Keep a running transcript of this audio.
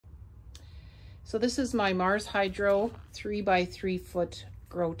So this is my Mars Hydro 3x3 foot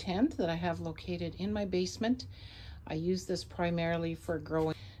grow tent that I have located in my basement. I use this primarily for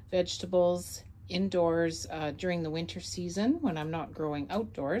growing vegetables indoors during the winter season when I'm not growing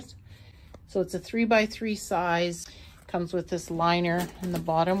outdoors. So it's a 3x3 size. Comes with this liner in the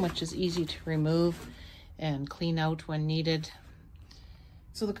bottom, which is easy to remove and clean out when needed.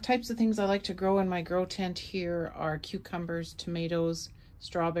 So the types of things I like to grow in my grow tent here are cucumbers, tomatoes,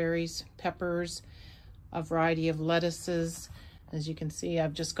 strawberries, peppers, a variety of lettuces. As you can see,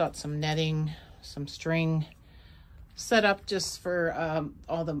 I've just got some netting, some string set up just for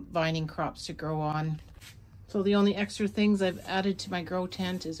all the vining crops to grow on. So the only extra things I've added to my grow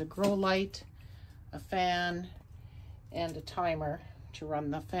tent is a grow light, a fan, and a timer to run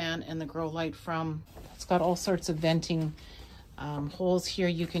the fan and the grow light from. It's got all sorts of venting holes here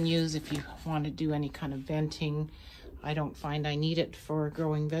you can use if you want to do any kind of venting. I don't find I need it for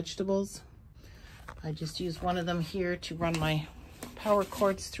growing vegetables. I just use one of them here to run my power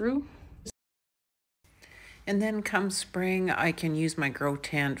cords through. And then come spring, I can use my grow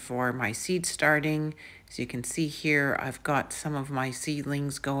tent for my seed starting. As you can see here, I've got some of my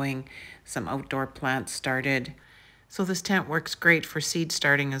seedlings going, some outdoor plants started. So this tent works great for seed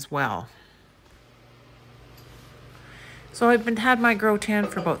starting as well. So I've had my grow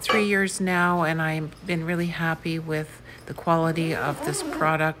tent for about 3 years now, and I've been really happy with the quality of this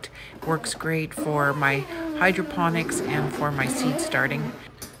product. It works great for my hydroponics and for my seed starting.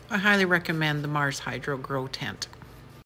 I highly recommend the Mars Hydro Grow Tent.